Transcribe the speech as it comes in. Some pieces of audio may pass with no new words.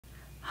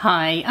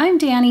Hi, I'm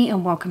Danny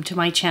and welcome to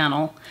my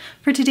channel.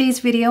 For today's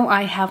video,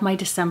 I have my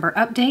December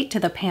update to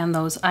the Pan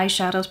Those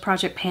Eyeshadows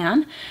Project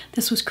Pan.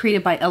 This was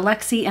created by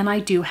Alexy and I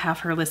do have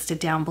her listed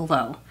down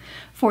below.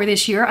 For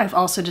this year, I've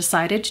also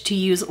decided to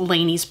use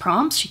Laney's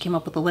prompts. She came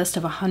up with a list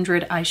of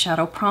 100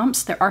 eyeshadow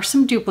prompts. There are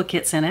some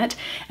duplicates in it,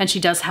 and she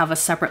does have a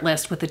separate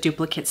list with the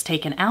duplicates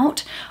taken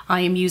out.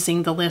 I am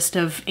using the list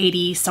of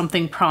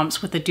 80-something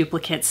prompts with the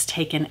duplicates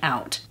taken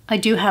out. I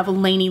do have a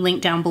Laney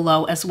link down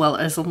below, as well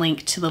as a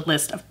link to the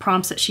list of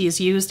prompts that she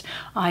has used.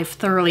 I've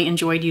thoroughly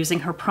enjoyed using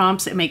her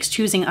prompts. It makes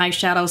choosing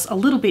eyeshadows a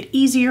little bit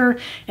easier.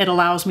 It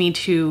allows me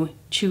to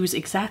choose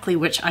exactly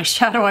which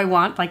eyeshadow I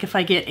want. Like if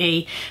I get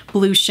a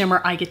blue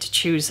shimmer, I get to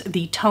choose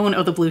the tone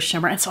of the blue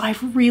shimmer. And so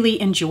I've really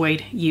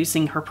enjoyed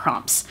using her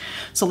prompts.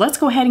 So let's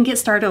go ahead and get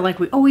started like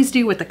we always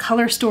do with the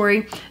color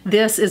story.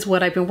 This is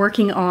what I've been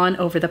working on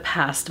over the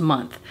past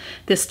month.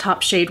 This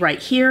top shade right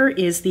here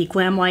is the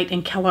Glamlite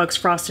and Kellogg's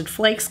Frosted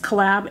Flakes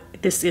collab.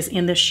 This is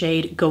in the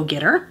shade Go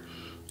Getter.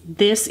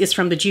 This is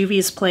from the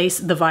Juvia's Place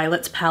The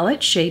Violets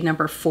palette, shade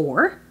number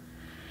 4.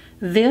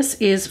 This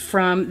is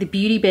from the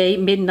Beauty Bay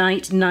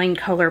Midnight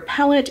 9-color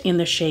palette in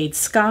the shade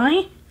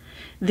Sky.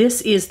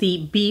 This is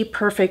the Be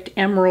Perfect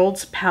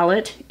Emeralds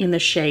palette in the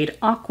shade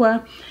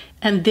Aqua.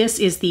 And this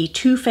is the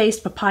Too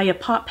Faced Papaya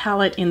Pop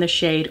palette in the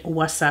shade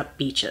What's Up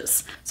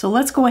Beaches. So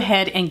let's go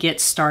ahead and get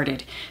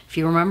started. If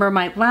you remember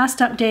my last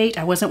update,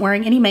 I wasn't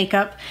wearing any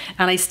makeup,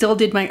 and I still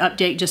did my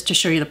update just to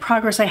show you the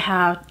progress I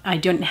have. I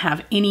didn't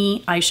have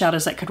any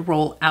eyeshadows that could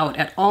roll out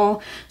at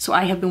all, so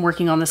I have been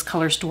working on this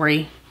color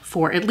story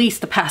for at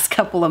least the past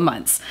couple of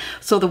months.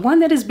 So the one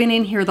that has been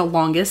in here the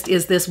longest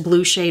is this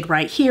blue shade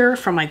right here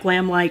from my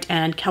Glamlite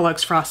and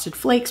Kellogg's Frosted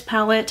Flakes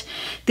palette.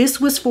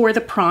 This was for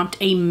the prompt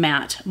a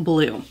matte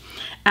blue.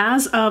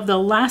 As of the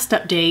last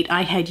update,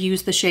 I had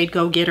used the shade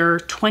Go Getter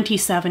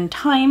 27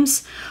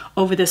 times.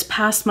 Over this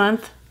past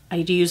month, I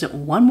used it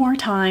one more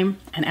time,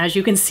 and as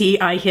you can see,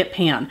 I hit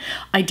pan.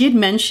 I did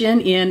mention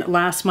in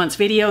last month's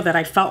video that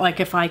I felt like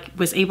if I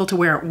was able to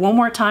wear it one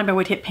more time, I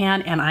would hit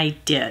pan, and I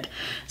did.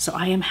 So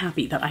I am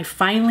happy that I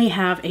finally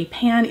have a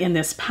pan in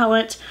this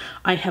palette.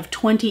 I have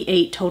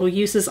 28 total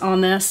uses on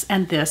this,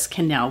 and this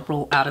can now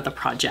roll out of the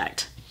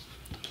project.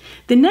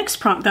 The next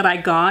prompt that I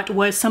got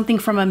was something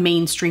from a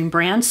mainstream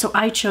brand, so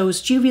I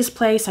chose Juvia's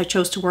Place. I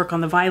chose to work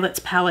on the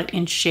Violets palette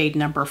in shade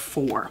number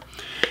 4.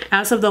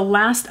 As of the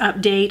last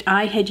update,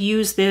 I had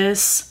used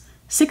this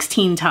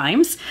 16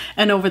 times,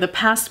 and over the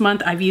past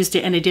month, I've used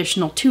it an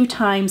additional 2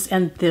 times,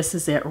 and this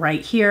is it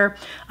right here.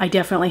 I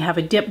definitely have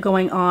a dip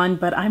going on,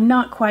 but I'm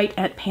not quite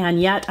at pan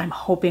yet. I'm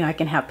hoping I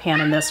can have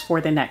pan in this for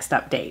the next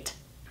update.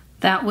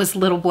 That was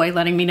little boy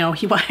letting me know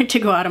he wanted to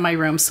go out of my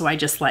room, so I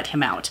just let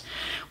him out.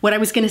 What I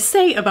was going to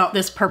say about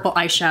this purple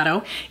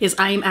eyeshadow is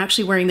I am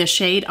actually wearing this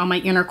shade on my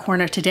inner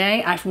corner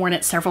today. I've worn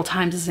it several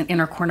times as an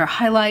inner corner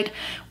highlight.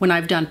 When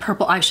I've done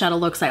purple eyeshadow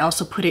looks, I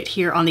also put it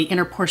here on the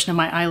inner portion of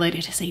my eyelid.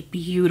 It is a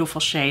beautiful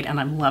shade, and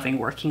I'm loving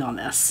working on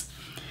this.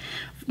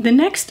 The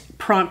next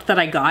prompt that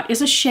I got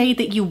is a shade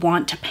that you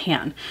want to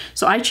pan.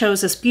 So I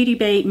chose this Beauty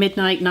Bay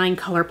Midnight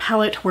 9-color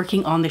palette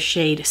working on the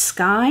shade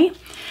Sky.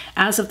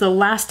 As of the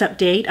last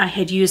update, I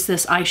had used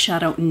this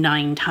eyeshadow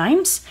 9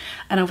 times,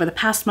 and over the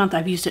past month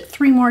I've used it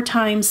 3 more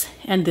times,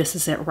 and this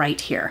is it right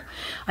here.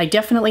 I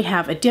definitely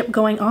have a dip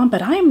going on,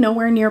 but I am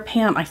nowhere near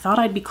pan. I thought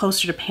I'd be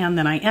closer to pan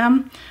than I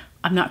am.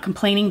 I'm not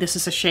complaining. This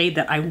is a shade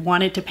that I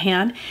wanted to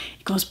pan.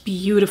 It goes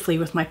beautifully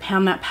with my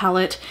Pan That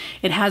palette.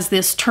 It has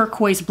this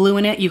turquoise blue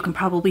in it. You can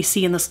probably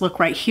see in this look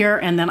right here.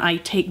 And then I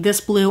take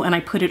this blue and I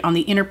put it on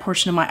the inner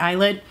portion of my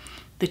eyelid.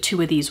 The two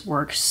of these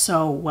work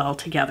so well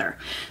together.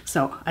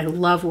 So I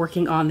love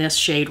working on this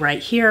shade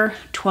right here.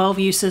 12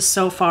 uses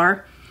so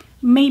far.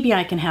 Maybe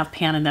I can have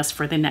pan in this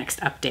for the next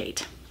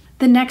update.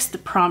 The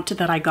next prompt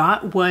that I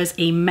got was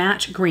a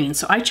matte green.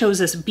 So I chose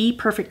this Be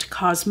Perfect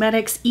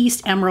Cosmetics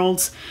East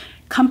Emeralds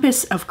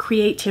Compass of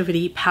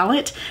Creativity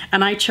palette,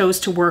 and I chose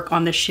to work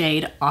on the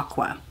shade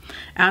Aqua.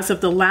 As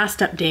of the last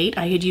update,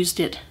 I had used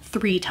it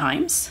 3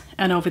 times,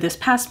 and over this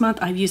past month,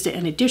 I've used it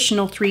an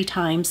additional 3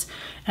 times,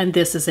 and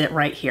this is it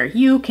right here.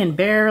 You can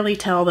barely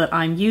tell that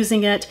I'm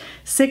using it.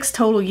 6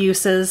 total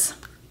uses,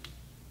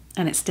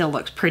 and it still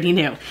looks pretty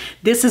new.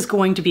 This is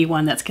going to be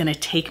one that's going to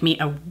take me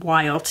a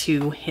while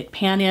to hit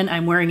pan in.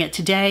 I'm wearing it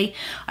today.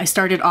 I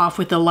started off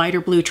with the lighter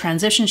blue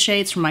transition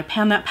shades from my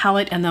Pan That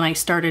palette, and then I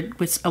started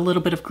with a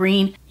little bit of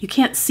green. You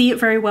can't see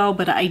it very well,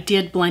 but I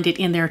did blend it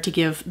in there to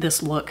give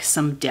this look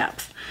some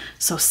depth.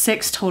 So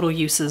 6 total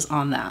uses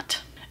on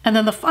that. And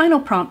then the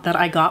final prompt that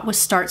I got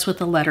starts with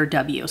the letter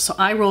W. So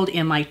I rolled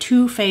in my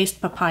Too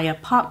Faced Papaya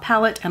Pop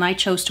palette, and I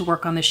chose to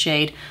work on the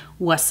shade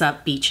What's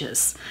Up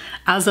Beaches.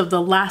 As of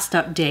the last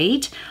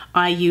update,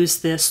 I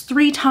used this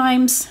 3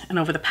 times, and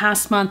over the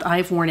past month,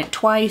 I've worn it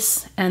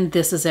twice, and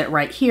this is it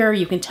right here.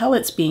 You can tell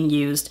it's being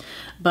used,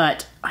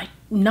 but I'm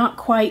not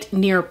quite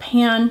near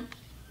pan.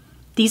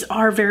 These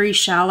are very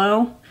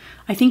shallow.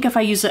 I think if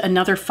I use it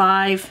another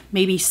 5,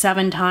 maybe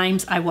 7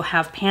 times, I will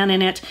have pan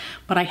in it,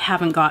 but I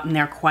haven't gotten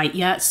there quite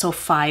yet, so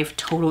 5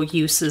 total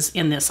uses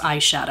in this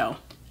eyeshadow.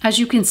 As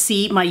you can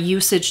see, my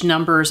usage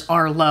numbers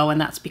are low,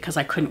 and that's because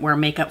I couldn't wear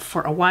makeup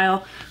for a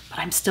while, but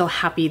I'm still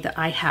happy that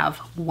I have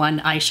one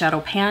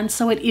eyeshadow pan,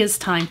 so it is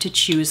time to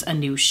choose a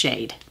new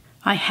shade.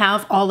 I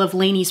have all of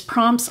Laney's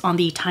prompts on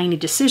the Tiny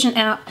Decision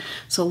app,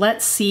 so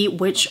let's see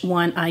which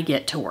one I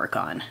get to work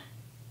on.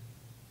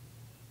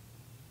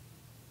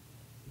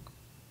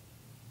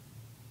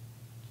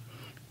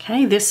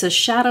 Okay, this is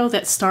shadow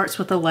that starts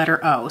with the letter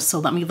O. So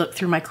let me look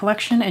through my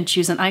collection and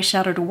choose an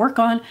eyeshadow to work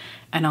on,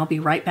 and I'll be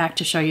right back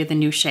to show you the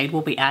new shade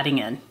we'll be adding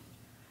in.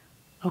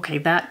 Okay,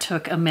 that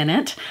took a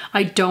minute.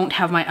 I don't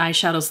have my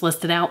eyeshadows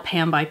listed out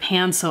pan by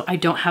pan, so I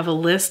don't have a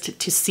list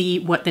to see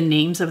what the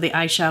names of the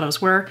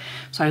eyeshadows were.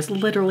 So I was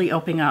literally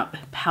opening up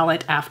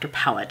palette after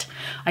palette.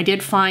 I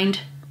did find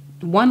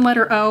one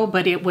letter O,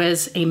 but it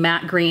was a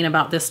matte green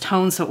about this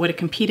tone, so it would have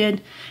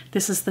competed.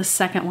 This is the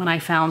second one I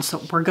found,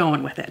 so we're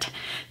going with it.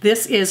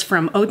 This is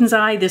from Odin's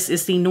Eye. This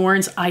is the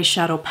Norns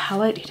eyeshadow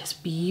palette. It is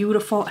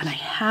beautiful, and I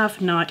have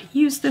not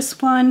used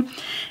this one.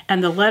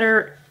 And the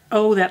letter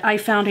O that I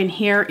found in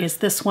here is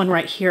this one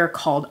right here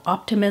called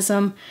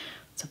Optimism.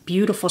 It's a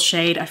beautiful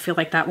shade. I feel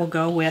like that will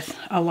go with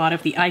a lot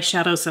of the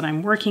eyeshadows that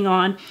I'm working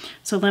on.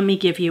 So let me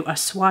give you a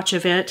swatch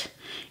of it.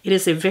 It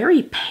is a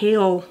very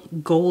pale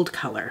gold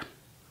color.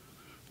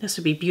 This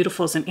would be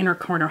beautiful as an inner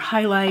corner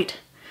highlight.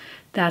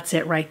 That's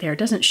it right there. It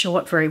doesn't show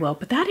up very well,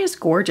 but that is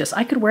gorgeous.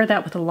 I could wear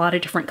that with a lot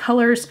of different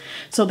colors.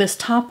 So this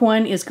top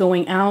one is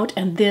going out,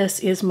 and this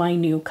is my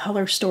new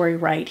color story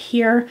right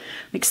here.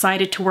 I'm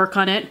excited to work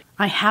on it.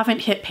 I haven't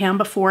hit pan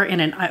before in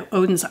an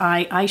Odin's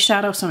Eye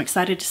eyeshadow, so I'm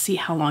excited to see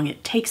how long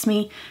it takes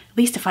me. At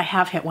least if I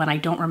have hit one, I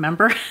don't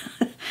remember.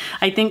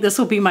 I think this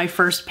will be my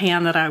first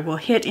pan that I will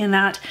hit in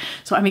that.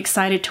 So I'm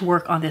excited to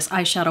work on this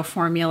eyeshadow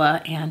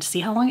formula and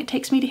see how long it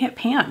takes me to hit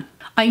pan.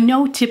 I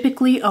know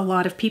typically a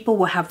lot of people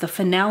will have the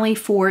finale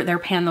for their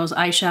Pan Those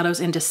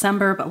Eyeshadows in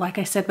December, but like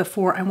I said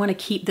before, I want to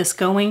keep this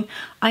going.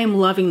 I am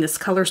loving this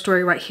color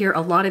story right here.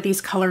 A lot of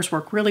these colors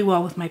work really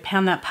well with my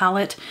Pan That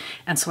palette,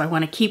 and so I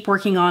want to keep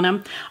working on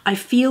them. I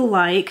feel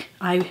like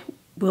I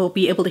will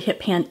be able to hit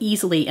pan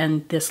easily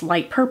in this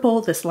light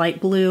purple, this light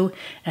blue,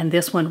 and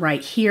this one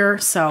right here.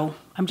 So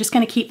I'm just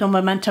going to keep the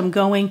momentum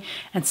going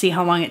and see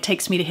how long it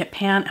takes me to hit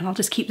pan, and I'll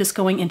just keep this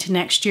going into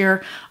next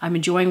year. I'm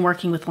enjoying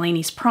working with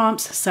Laney's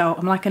prompts, so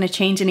I'm not going to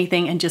change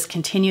anything and just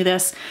continue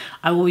this.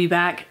 I will be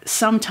back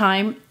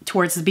sometime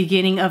towards the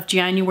beginning of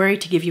January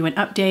to give you an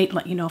update,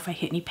 let you know if I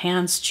hit any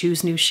pans,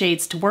 choose new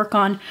shades to work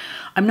on.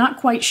 I'm not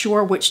quite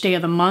sure which day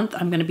of the month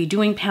I'm going to be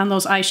doing Pan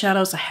Those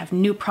Eyeshadows. I have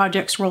new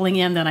projects rolling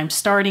in that I'm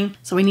starting,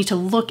 so I need to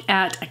look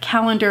at a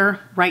calendar,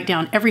 write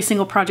down every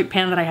single project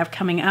pan that I have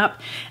coming up,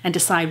 and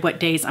decide what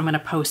days I'm going to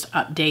post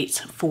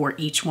updates for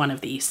each one of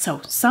these.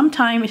 So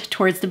sometime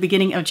towards the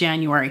beginning of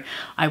January,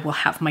 I will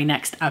have my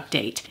next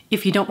update.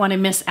 If you don't want to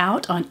miss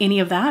out on any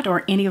of that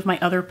or any of my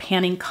other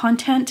panning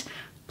content,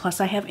 plus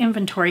I have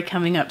inventory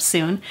coming up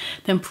soon,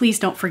 then please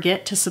don't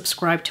forget to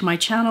subscribe to my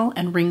channel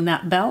and ring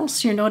that bell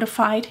so you're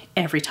notified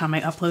every time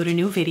I upload a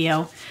new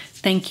video.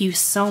 Thank you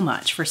so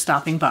much for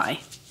stopping by.